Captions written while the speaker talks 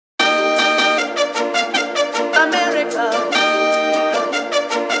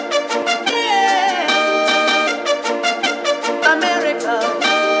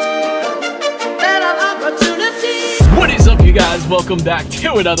welcome back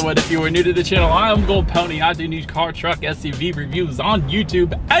to another one. If you are new to the channel, I am Gold Pony. I do new car, truck, SUV reviews on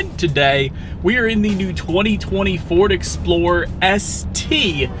YouTube, and today we are in the new 2020 Ford Explorer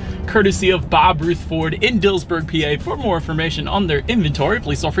ST, courtesy of Bob Ruth Ford in Dillsburg, PA. For more information on their inventory,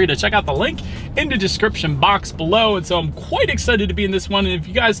 please feel free to check out the link in the description box below. And so I'm quite excited to be in this one. And if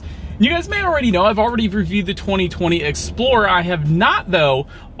you guys may already know, I've already reviewed the 2020 Explorer. I have not, though,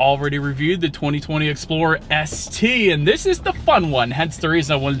 already reviewed the 2020 Explorer ST, and this is the fun one, hence the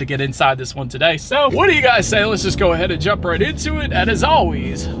reason I wanted to get inside this one today. So what do you guys say? Let's just go ahead and jump right into it, and as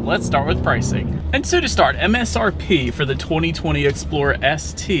always, let's start with pricing. And so to start, MSRP for the 2020 Explorer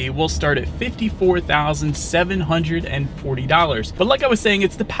ST will start at $54,740. But like I was saying,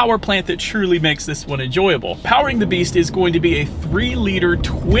 it's the power plant that truly makes this one enjoyable. Powering the beast is going to be a 3-liter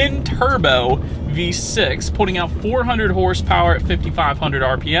twin turbo V6, putting out 400 horsepower at 5,500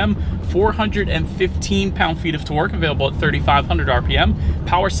 RPM, 415 pound-feet of torque, available at 3,500 RPM,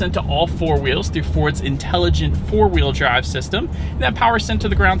 power sent to all four wheels through Ford's intelligent four-wheel drive system, and that power sent to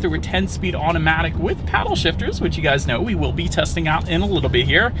the ground through a 10-speed automatic with paddle shifters, which you guys know we will be testing out in a little bit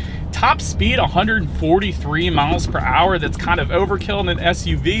here. Top speed, 143 miles per hour. That's kind of overkill in an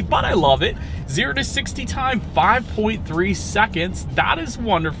SUV, but I love it. 0 to 60 time, 5.3 seconds. That is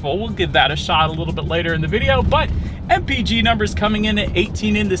wonderful. We'll give that a shot a little bit later in the video, but MPG numbers coming in at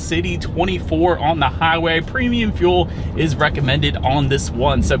 18 in the city, 24 on the highway. Premium fuel is recommended on this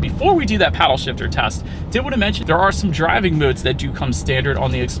one. So before we do that paddle shifter test, did want to mention there are some driving modes that do come standard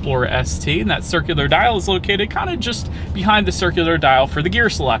on the Explorer ST, and that circular dial is located kind of just behind the circular dial for the gear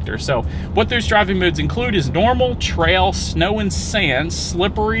selector. So what those driving modes include is normal, trail, snow and sand,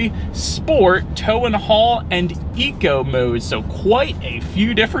 slippery, sport, tow and haul, and eco mode. So quite a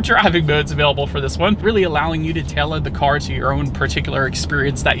few different driving modes available for this one, really allowing you to tailor the car to your own particular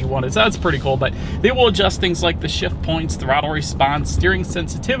experience that you wanted. So that's pretty cool, but they will adjust things like the shift points, throttle response, steering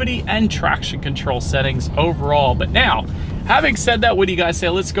sensitivity, and traction control settings overall. But now, having said that, what do you guys say?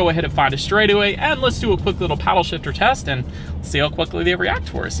 Let's go ahead and find a straightaway, and let's do a quick little paddle shifter test, and see how quickly they react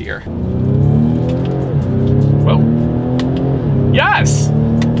for us here. Whoa. Yes!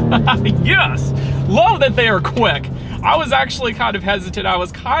 Yes! Love that they are quick. I was actually kind of hesitant. I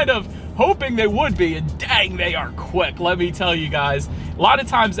was kind of hoping they would be, and dang, they are quick. Let me tell you guys, a lot of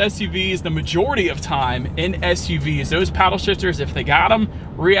times SUVs, the majority of time in SUVs, those paddle shifters, if they got them,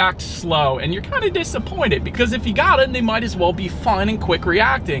 react slow, and you're kind of disappointed, because if you got them, they might as well be fun and quick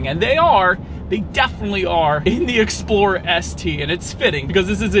reacting, and they definitely are in the Explorer ST, and it's fitting because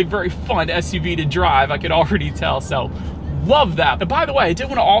this is a very fun SUV to drive, I could already tell. So love that. And by the way, I did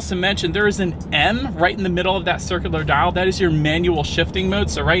want to also mention there is an M right in the middle of that circular dial. That is your manual shifting mode.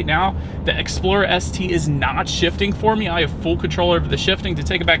 So right now, the Explorer ST is not shifting for me. I have full control over the shifting. To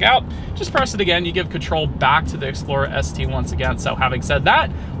take it back out, just press it again. You give control back to the Explorer ST once again. So having said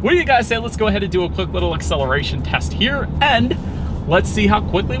that, what do you guys say? Let's go ahead and do a quick little acceleration test here, and let's see how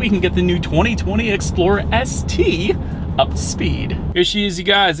quickly we can get the new 2020 Explorer ST up to speed. Here she is, you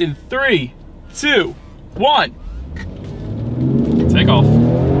guys, in 3, 2, 1. Take off.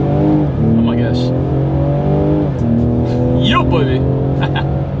 Oh my gosh. Yo, baby.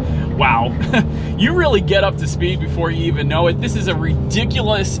 Wow. You really get up to speed before you even know it. This is a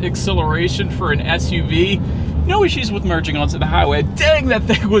ridiculous acceleration for an SUV. No issues with merging onto the highway. Dang, that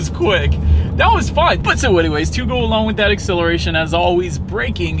thing was quick. That was fun. But so anyways, to go along with that acceleration, as always,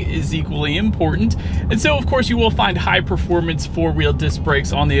 braking is equally important. And so of course you will find high performance 4-wheel disc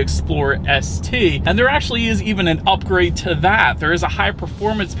brakes on the Explorer ST. And there actually is even an upgrade to that. There is a high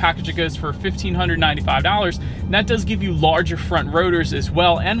performance package that goes for $1,595. And that does give you larger front rotors as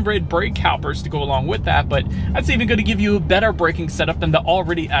well, and red brake calipers to go along with that. But that's even going to give you a better braking setup than the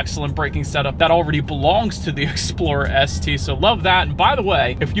already excellent braking setup that already belongs to the Explorer ST. So love that. And by the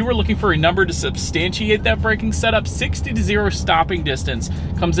way, if you were looking for a number to substantiate that braking setup, 60 to 0 stopping distance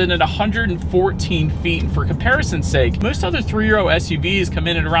comes in at 114 feet. And for comparison's sake, most other 3-row SUVs come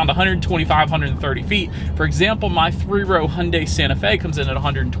in at around 125, 130 feet. For example, my 3-row Hyundai Santa Fe comes in at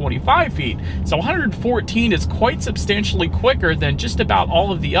 125 feet. So 114 is quite substantially quicker than just about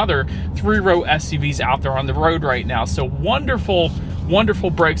all of the other 3-row SUVs out there on the road right now. So wonderful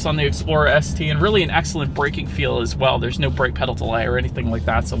brakes on the Explorer ST, and really an excellent braking feel as well. There's no brake pedal delay or anything like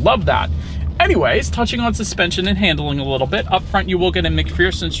that, so love that. Anyways, touching on suspension and handling a little bit, up front you will get a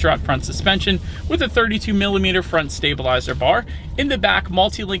McPherson strut front suspension with a 32mm front stabilizer bar. In the back,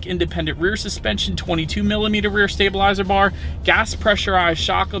 multi-link independent rear suspension, 22mm rear stabilizer bar, gas pressurized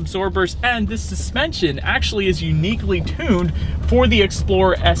shock absorbers, and this suspension actually is uniquely tuned for the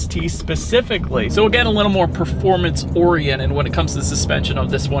Explorer ST specifically. So again, a little more performance oriented when it comes to the suspension of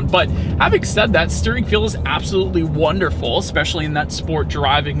this one. But having said that, steering feel is absolutely wonderful, especially in that sport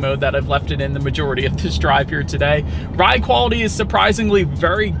driving mode that I've left it in the majority of this drive here today. Ride quality is surprisingly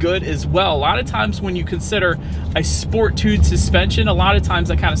very good as well. A lot of times when you consider a sport tuned suspension, a lot of times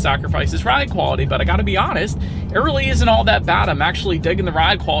that kind of sacrifices ride quality, but I gotta be honest, it really isn't all that bad. I'm actually digging the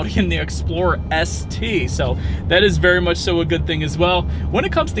ride quality in the Explorer ST, so that is very much so a good thing as well. When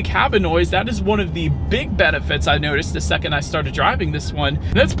it comes to cabin noise, that is one of the big benefits I noticed the second I started driving this one.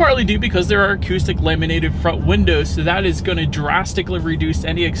 And that's partly due because there are acoustic laminated front windows, so that is going to drastically reduce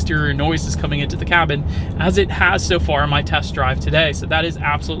any exterior noises coming into the cabin, as it has so far in my test drive today. So that is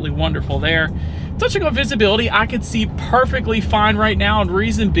absolutely wonderful there. Touching on visibility, I can see perfectly fine right now, and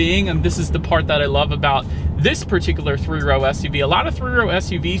reason being, and this is the part that I love about this particular 3-row SUV, a lot of 3-row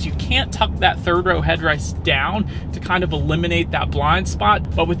SUVs, you can't tuck that 3rd-row headrest down to kind of eliminate that blind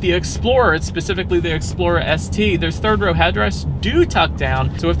spot. But with the Explorer, specifically the Explorer ST, those 3rd-row headrests do tuck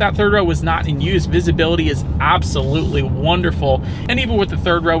down. So if that 3rd row was not in use, visibility is absolutely wonderful. And even with the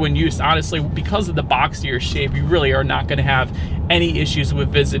 3rd row in use, honestly, because of the boxier shape, you really are not going to have any issues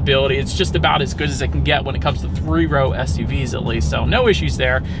with visibility. It's just about as good as it can get when it comes to 3-row SUVs at least, so no issues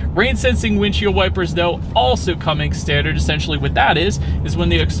there. Rain sensing windshield wipers though, also coming standard. Essentially what that is when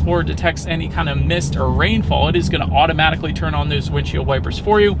the Explorer detects any kind of mist or rainfall, it is going to automatically turn on those windshield wipers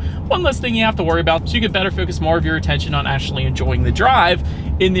for you. One less thing you have to worry about, so you can better focus more of your attention on actually enjoying the drive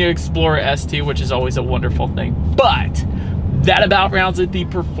in the Explorer ST, which is always a wonderful thing. But that about rounds out the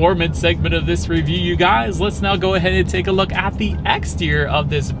performance segment of this review, you guys. Let's now go ahead and take a look at the exterior of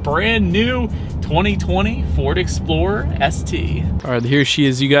this brand new 2020 Ford Explorer ST. All right, here she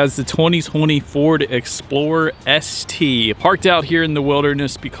is, you guys, the 2020 Ford Explorer ST. Parked out here in the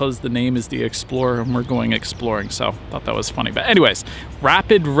wilderness because the name is the Explorer and we're going exploring, so I thought that was funny. But anyways,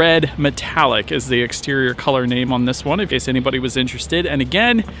 Rapid Red Metallic is the exterior color name on this one, in case anybody was interested. And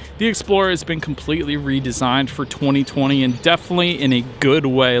again, the Explorer has been completely redesigned for 2020 and definitely in a good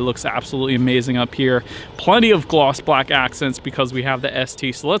way. It looks absolutely amazing up here. Plenty of gloss black accents because we have the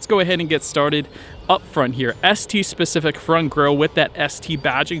ST. So let's go ahead and get started. Up front here, ST specific front grille with that ST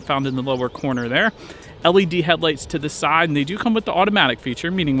badging found in the lower corner there. LED headlights to the side, and they do come with the automatic feature,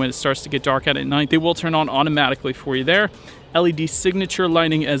 meaning when it starts to get dark out at night, they will turn on automatically for you there. LED signature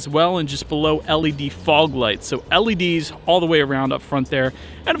lighting as well, and just below LED fog lights. So LEDs all the way around up front there.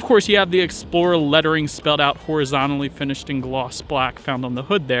 And of course you have the Explorer lettering spelled out horizontally, finished in gloss black, found on the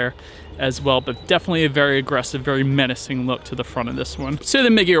hood there as well, but definitely a very aggressive, very menacing look to the front of this one. So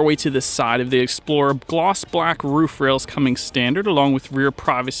then making our way to the side of the Explorer, gloss black roof rails coming standard, along with rear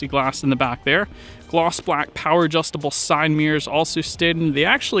privacy glass in the back there. Gloss black power adjustable side mirrors also stated. They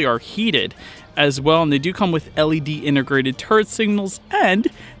actually are heated as well, and they do come with LED integrated turret signals, and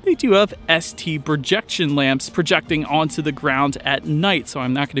they do have ST projection lamps projecting onto the ground at night. So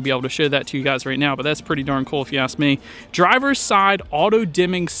I'm not going to be able to show that to you guys right now, but that's pretty darn cool if you ask me. Driver's side auto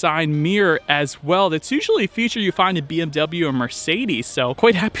dimming side mirror as well. That's usually a feature you find in BMW or Mercedes, so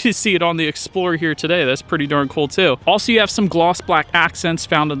quite happy to see it on the Explorer here today. That's pretty darn cool too. Also, you have some gloss black accents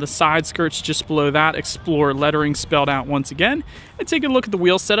found on the side skirts just below that. Explorer lettering spelled out once again. And take a look at the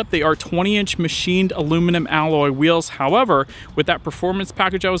wheel setup. They are 20-inch machined aluminum alloy wheels. However, with that performance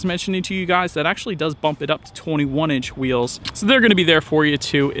package I was mentioning to you guys, that actually does bump it up to 21-inch wheels. So they're going to be there for you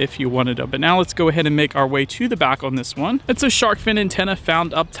too if you wanted them. But now let's go ahead and make our way to the back on this one. It's a shark fin antenna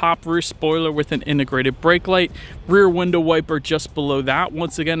found up top, rear spoiler with an integrated brake light, rear window wiper just below that.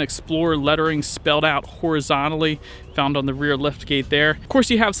 Once again, Explorer lettering spelled out horizontally, found on the rear liftgate there. Of course,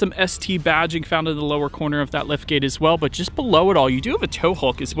 you have some ST badging found in the lower corner of that liftgate as well, but just below it all, you do have a tow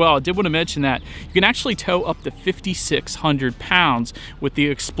hook as well. I did want to mention that you can actually tow up to 5,600 pounds with the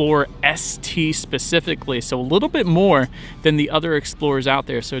Explorer ST specifically, so a little bit more than the other Explorers out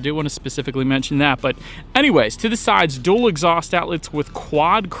there, so I did want to specifically mention that. But anyways, to the sides, dual exhaust outlets with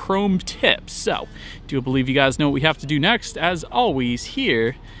quad chrome tips. So do believe you guys know what we have to do next. As always,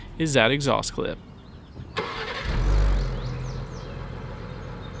 here is that exhaust clip.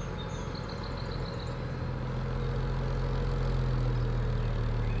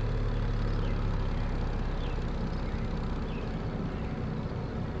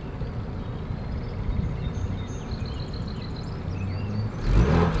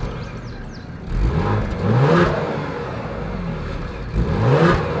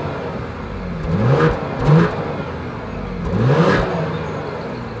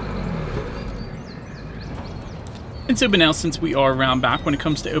 And so, but now since we are around back, when it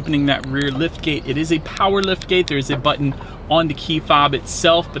comes to opening that rear lift gate, it is a power lift gate. There is a button on the key fob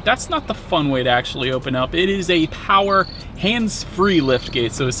itself, but that's not the fun way to actually open up. It is a power hands-free lift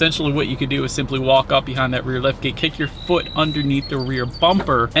gate. So essentially what you could do is simply walk up behind that rear lift gate, kick your foot underneath the rear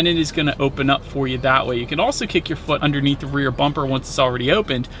bumper, and it is gonna open up for you that way. You can also kick your foot underneath the rear bumper once it's already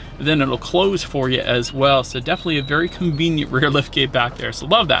opened, and then it'll close for you as well. So definitely a very convenient rear lift gate back there, so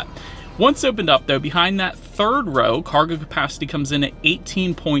love that. Once opened up though, behind that third row, cargo capacity comes in at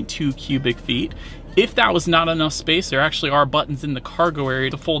 18.2 cubic feet. If that was not enough space, there actually are buttons in the cargo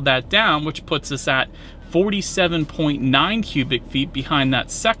area to fold that down, which puts us at 47.9 cubic feet behind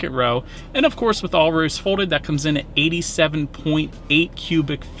that second row. And of course, with all rows folded, that comes in at 87.8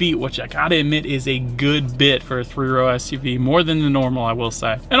 cubic feet, which I gotta admit is a good bit for a 3-row SUV, more than the normal, I will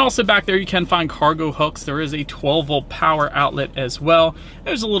say. And also back there, you can find cargo hooks. There is a 12-volt power outlet as well.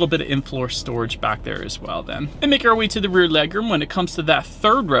 There's a little bit of in-floor storage back there as well then. And make our way to the rear legroom. When it comes to that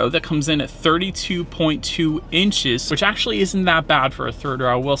third row, that comes in at 32.2 inches, which actually isn't that bad for a third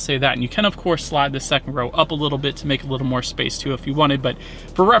row, I will say that. And you can, of course, slide the second row up a little bit to make a little more space too if you wanted, but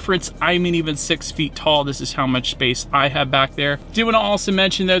for reference, I'm even 6 feet tall. This is how much space I have back there. Do want to also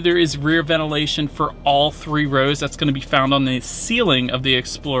mention though, there is rear ventilation for all 3 rows. That's going to be found on the ceiling of the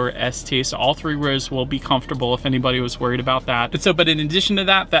Explorer ST, so all 3 rows will be comfortable if anybody was worried about that. But in addition to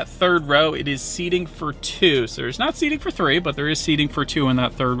that, that third row, it is seating for 2. So there's not seating for 3, but there is seating for 2 in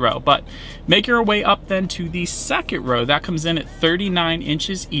that third row. But making our way up then to the second row, that comes in at 39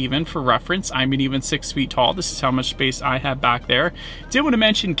 inches even. For reference, I'm even 6 feet tall. This is how much space I have back there. Did want to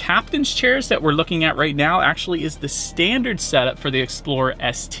mention captain's chairs that we're looking at right now actually is the standard setup for the Explorer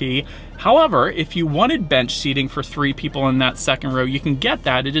ST. However, if you wanted bench seating for 3 people in that second row, you can get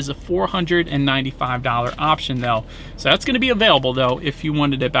that. It is a $495 option though. So that's going to be available though if you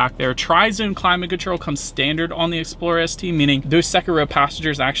wanted it back there. Tri-zone climate control comes standard on the Explorer ST, meaning those second row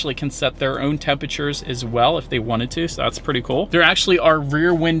passengers actually can set their own temperatures as well if they wanted to, so that's pretty cool. There actually are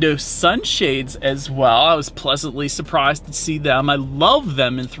rear window sunshades as well. I was pleasantly surprised to see them. I love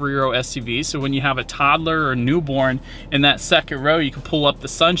them in 3-row SUVs, so when you have a toddler or a newborn in that second row, you can pull up the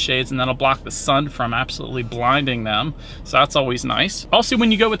sunshades and that'll block the sun from absolutely blinding them, so that's always nice. Also, when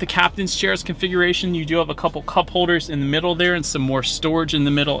you go with the captain's chairs configuration, you do have a couple cup holders in the middle there and some more storage in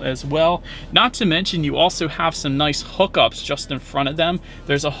the middle as well. Not to mention, you also have some nice hookups just in front of them.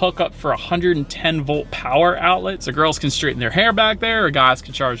 There's a hookup for a 110-volt power outlet, so girls can straighten their hair back there, or guys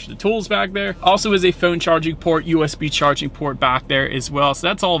can charge the tools back there. Also is a phone charging port, USB charging port back there as well, so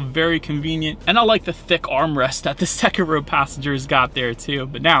that's all very convenient. And I like the thick armrest that the second row passengers got there too.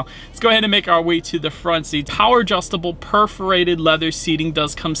 But now, let's go ahead and make our way to the front seat. Power adjustable perforated leather seating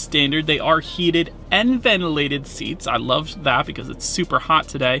does come standard. They are heated and ventilated seats. I love that because it's super hot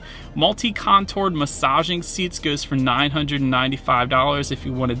today. Multi-contoured massaging seats goes for $995 if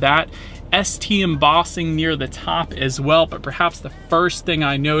you wanted that. ST embossing near the top as well, but perhaps the first thing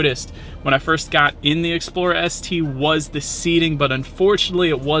I noticed when I first got in the Explorer ST was the seating, but unfortunately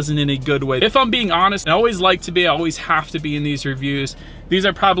it wasn't in a good way. If I'm being honest, I always like to be, I always have to be in these reviews. These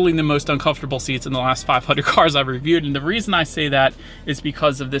are probably the most uncomfortable seats in the last 500 cars I've reviewed, and the reason I say that is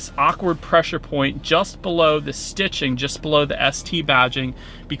because of this awkward pressure point just below the stitching, just below the ST badging.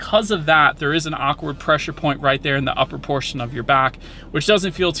 Because of that, there is an awkward pressure point right there in the upper portion of your back, which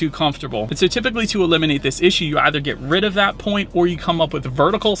doesn't feel too comfortable. And so typically to eliminate this issue, you either get rid of that point or you come up with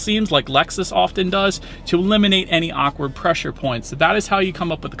vertical seams like Lexus often does to eliminate any awkward pressure points. So that is how you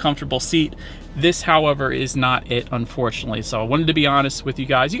come up with a comfortable seat. This, however, is not it, unfortunately. So I wanted to be honest with you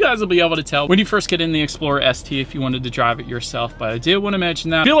guys. You guys will be able to tell when you first get in the Explorer ST if you wanted to drive it yourself, but I did want to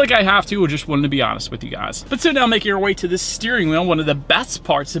mention that. I feel like I have to, or just wanted to be honest with you guys. But so now making your way to the steering wheel, one of the best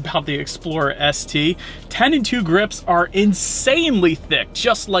parts about the Explorer ST, 10-2 grips are insanely thick,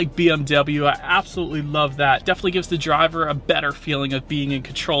 just like BMW. I absolutely love that. Definitely gives the driver a better feeling of being in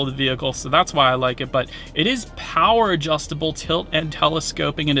control of the vehicle, so that's why I like it. But it is power adjustable, tilt and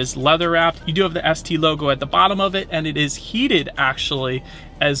telescoping. It is leather wrapped. You do have the ST logo at the bottom of it, and it is heated actually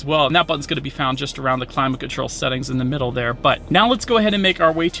as well. And that button's going to be found just around the climate control settings in the middle there. But now let's go ahead and make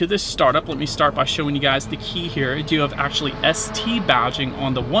our way to this startup. Let me start by showing you guys the key here. I do have actually ST badging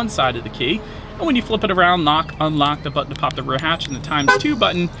on the one side of the key. And when you flip it around, lock, unlock the button to pop the rear hatch, and the ×2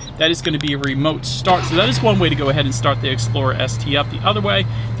 button, that is going to be a remote start. So that is one way to go ahead and start the Explorer ST up. The other way,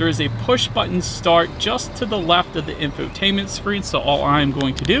 there is a push button start just to the left of the infotainment screen. So all I'm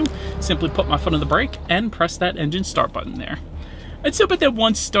going to do, simply put my foot on the brake and press that engine start button there. And so, but then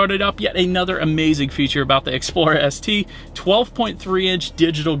once started up, yet another amazing feature about the Explorer ST, 12.3-inch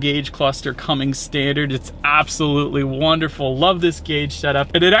digital gauge cluster coming standard. It's absolutely wonderful. Love this gauge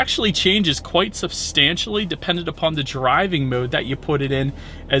setup. And it actually changes quite substantially dependent upon the driving mode that you put it in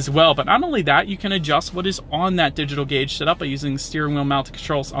as well. But not only that, you can adjust what is on that digital gauge setup by using the steering wheel mounted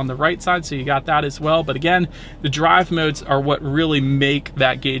controls on the right side. So you got that as well. But again, the drive modes are what really make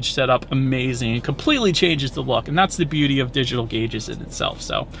that gauge setup amazing. It completely changes the look. And that's the beauty of digital gauges in itself.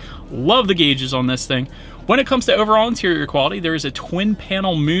 So love the gauges on this thing. When it comes to overall interior quality, there is a twin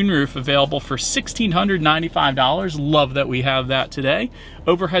panel moonroof available for $1,695. Love that we have that today.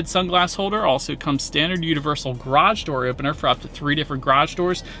 Overhead sunglass holder also comes standard. Universal garage door opener for up to 3 different garage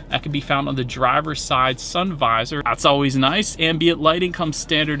doors. That can be found on the driver's side sun visor. That's always nice. Ambient lighting comes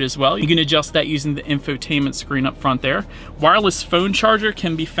standard as well. You can adjust that using the infotainment screen up front there. Wireless phone charger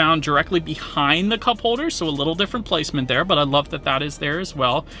can be found directly behind the cup holder, so a little different placement there, but I love that that is there as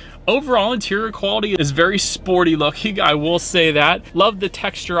well. Overall interior quality is very sporty looking, I will say that. Love the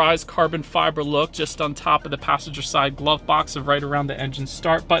texturized carbon fiber look just on top of the passenger side glove box and right around the engine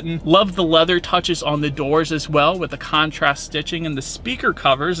start button. Love the leather touches on the doors as well with the contrast stitching and the speaker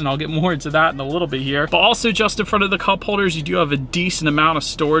covers, and I'll get more into that in a little bit here. But also just in front of the cup holders, you do have a decent amount of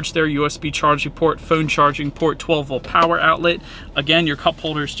storage there. USB charging port, phone charging port, 12-volt power outlet. Again, your cup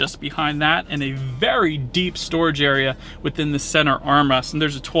holders just behind that, and a very deep storage area within the center armrest, and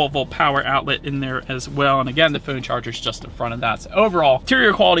there's a 12-volt power outlet in there as well. And again, the phone charger is just in front of that. So overall,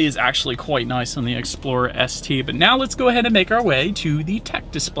 interior quality is actually quite nice on the Explorer ST. But now let's go ahead and make our way to the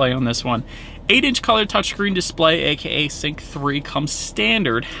tech display on this one. 8-inch color touchscreen display, aka Sync 3, comes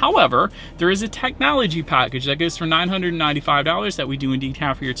standard. However, there is a technology package that goes for $995 that we do indeed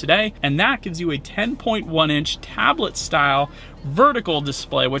have here today, and that gives you a 10.1-inch tablet style vertical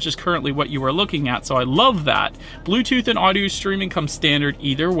display, which is currently what you are looking at, so I love that. Bluetooth and audio streaming comes standard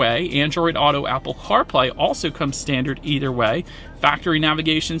either way. Android Auto, Apple CarPlay also comes standard either way. Factory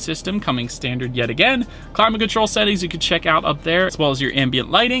navigation system coming standard yet again. Climate control settings you can check out up there, as well as your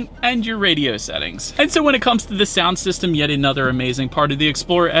ambient lighting and your radio settings. And so when it comes to the sound system, yet another amazing part of the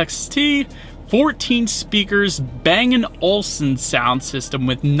Explorer XT, 14 speakers, Bang & Olufsen sound system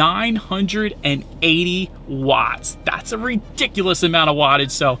with 980 watts. That's a ridiculous amount of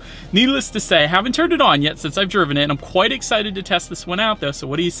wattage, so needless to say, I haven't turned it on yet since I've driven it. I'm quite excited to test this one out though, so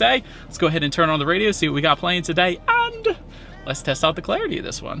what do you say? Let's go ahead and turn on the radio, see what we got playing today, and let's test out the clarity of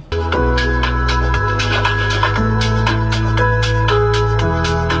this one.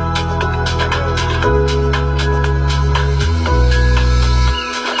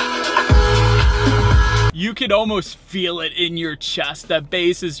 You can almost feel it in your chest. That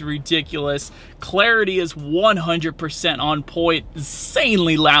bass is ridiculous. Clarity is 100% on point.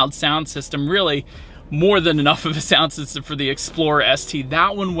 Insanely loud sound system. Really more than enough of a sound system for the Explorer ST.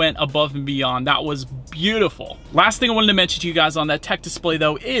 That one went above and beyond. That was beautiful. Last thing I wanted to mention to you guys on that tech display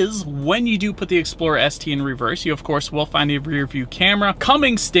though is when you do put the Explorer ST in reverse, you of course will find a rear view camera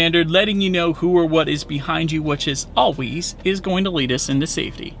coming standard, letting you know who or what is behind you, which is always going to lead us into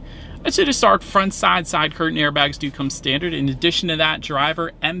safety. And so to start, front side curtain airbags do come standard. In addition to that,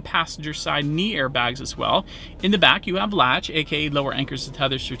 driver and passenger side knee airbags as well. In the back, you have latch, aka lower anchors and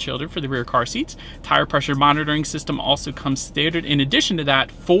tethers for children for the rear car seats. Tire pressure monitoring system also comes standard. In addition to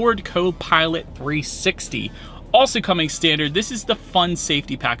that, Ford Co-Pilot 360 also coming standard. This is the fun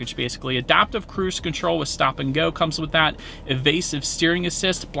safety package basically. Adaptive cruise control with stop and go comes with that. Evasive steering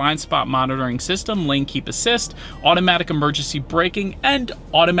assist, blind spot monitoring system, lane keep assist, automatic emergency braking, and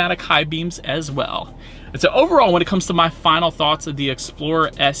automatic high beams as well. And so overall, when it comes to my final thoughts of the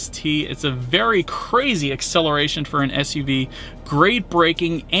Explorer ST, it's a very crazy acceleration for an SUV. Great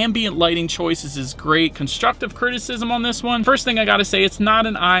braking, ambient lighting choices is great. Constructive criticism on this one. First thing I gotta say, it's not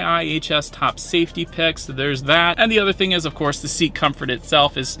an IIHS top safety pick, so there's that. And the other thing is, of course, the seat comfort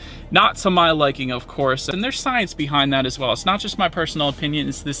itself is not to my liking, of course. And there's science behind that as well. It's not just my personal opinion,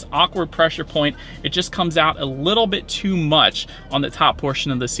 it's this awkward pressure point. It just comes out a little bit too much on the top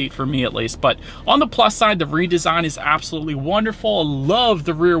portion of the seat for me at least. But on the plus side, the redesign is absolutely wonderful. I love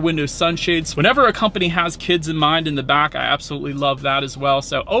the rear window sunshades. Whenever a company has kids in mind in the back, I absolutely love that as well.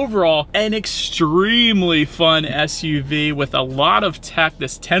 So overall, an extremely fun SUV with a lot of tech.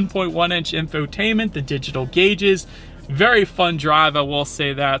 This 10.1-inch infotainment, the digital gauges, very fun drive, I will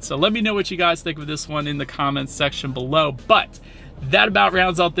say that. So let me know what you guys think of this one in the comments section below. But that about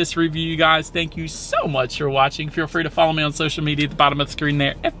rounds out this review, you guys. Thank you so much for watching. Feel free to follow me on social media at the bottom of the screen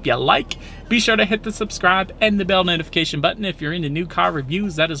there if you like. Be sure to hit the subscribe and the bell notification button if you're into new car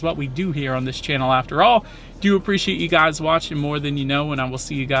reviews. That is what we do here on this channel after all. Do appreciate you guys watching more than you know, and I will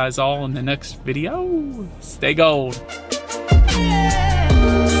see you guys all in the next video. Stay gold. yeah.